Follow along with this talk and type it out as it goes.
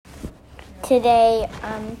Today,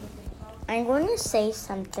 I'm going to say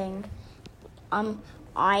something.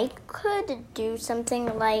 I could do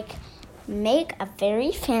something like make a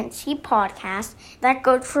very fancy podcast that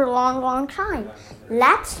goes for a long, long time.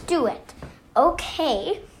 Let's do it.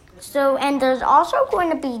 Okay. So, and there's also going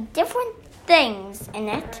to be different things in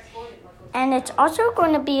it. And it's also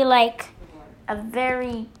going to be like a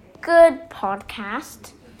very good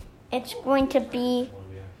podcast. It's going to be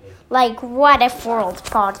like What If World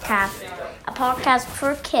podcast, a podcast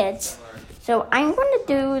for kids. So I'm going to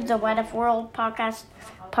do the What If World podcast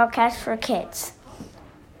for kids.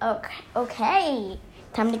 Okay,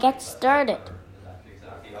 time to get started.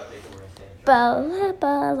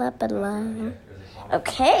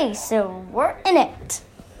 Okay, so we're in it.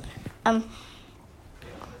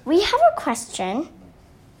 We have a question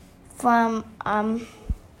from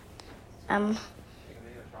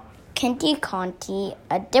Kinty Conti,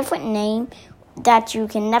 a different name that you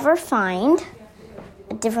can never find,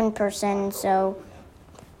 a different person. So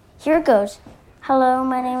here it goes. Hello,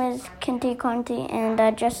 my name is Kinty Conti, and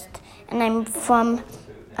I'm from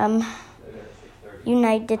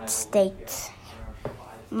United States.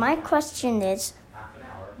 My question is,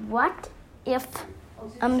 what if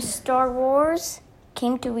Star Wars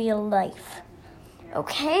came to real life?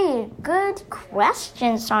 Okay, good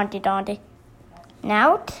question, Santi Dante.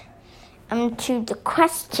 Now, to the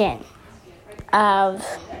question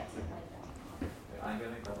of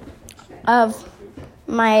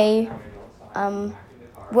my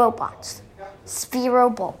robots,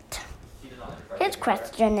 Sphero Bolt. His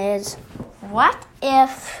question is, what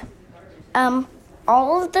if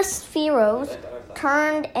all of the Spheros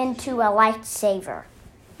turned into a lightsaber?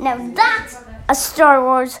 Now that's a Star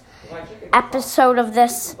Wars episode of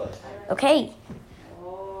this. Okay.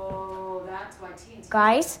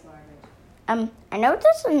 Guys, I know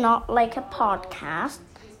this is not like a podcast,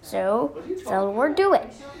 so we'll do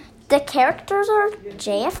it. The characters are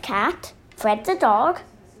JF Cat, Fred the dog,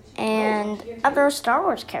 and other Star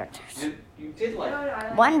Wars characters.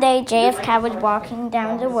 One day, JF Cat was walking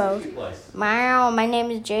down the road. Meow, my name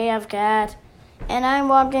is JF Cat, and I'm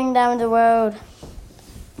walking down the road.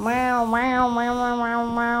 Meow, meow, meow, meow, meow,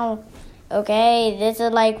 meow. Okay, this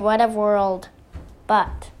is like What If World,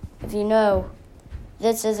 but if you know,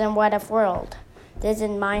 this isn't What If World. This is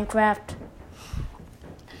Minecraft.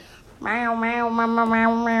 Meow, meow, meow, meow,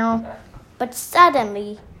 meow, meow. But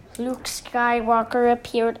suddenly, Luke Skywalker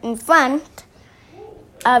appeared in front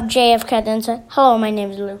of JFK and said, "Hello, my name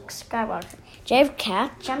is Luke Skywalker." JFK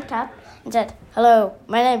jumped up and said, "Hello,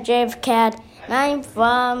 my name is JFK, and I'm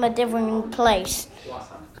from a different place.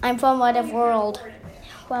 I'm from What If World."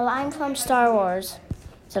 "Well, I'm from Star Wars,"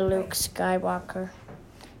 said Luke Skywalker.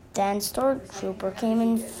 Then Stormtrooper came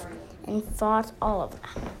in and fought all of them.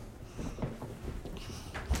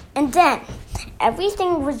 And then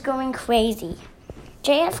everything was going crazy.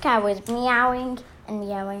 JFK was meowing and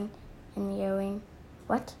meowing and meowing.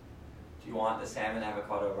 What? Do you want the salmon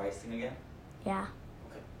avocado rice thing again? Yeah.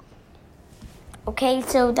 Okay,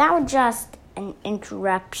 so that was just an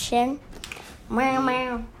interruption. Meow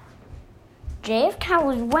meow. JFK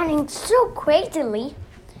was running so crazily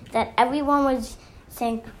that everyone was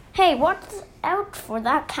saying, "Hey, watch out for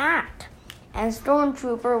that cat." And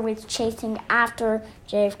Stormtrooper was chasing after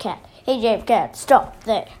JFK. "Hey, JFK, stop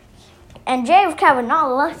there." And JFK was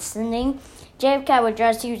not listening. JFK was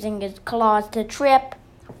just using his claws to trip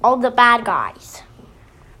all the bad guys.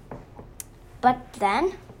 But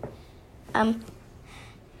then, a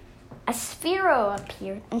Sphero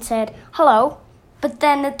appeared and said, "Hello." But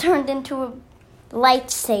then it turned into a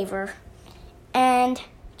lightsaber. And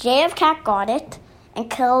JFK got it and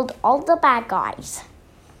killed all the bad guys.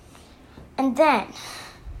 And then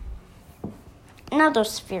another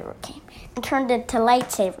Sphero came and turned into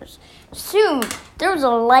lightsabers. Soon there was a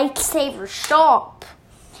lightsaber shop.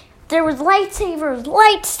 There was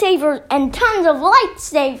lightsabers, and tons of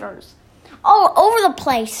lightsabers all over the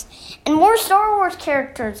place. And more Star Wars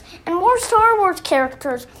characters, and more Star Wars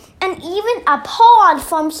characters, and even a pod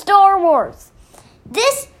from Star Wars.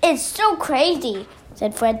 "This is so crazy,"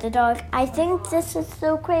 said Fred the dog. "I think this is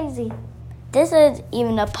so crazy. This is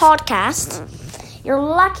even a podcast. You're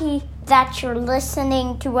lucky that you're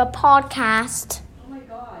listening to a podcast." Oh my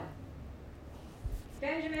God.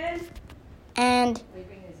 Benjamin! And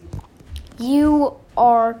you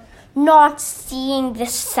are not seeing the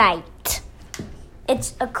sight.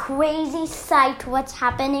 It's a crazy sight what's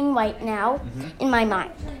happening right now in my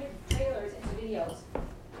mind. Trailers into videos.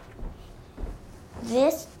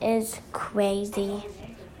 This is crazy.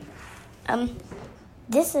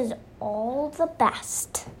 This is all the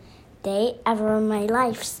best day ever in my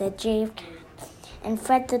life, said JFK. And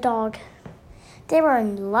Fred the dog They were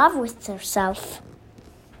in love with themselves.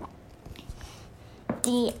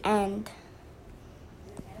 The end.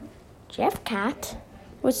 Jeff Cat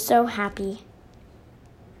was so happy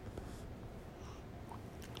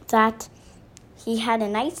that he had a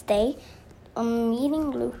nice day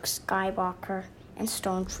meeting Luke Skywalker and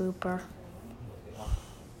Stormtrooper.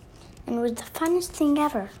 And it was the funnest thing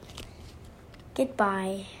ever.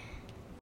 Goodbye.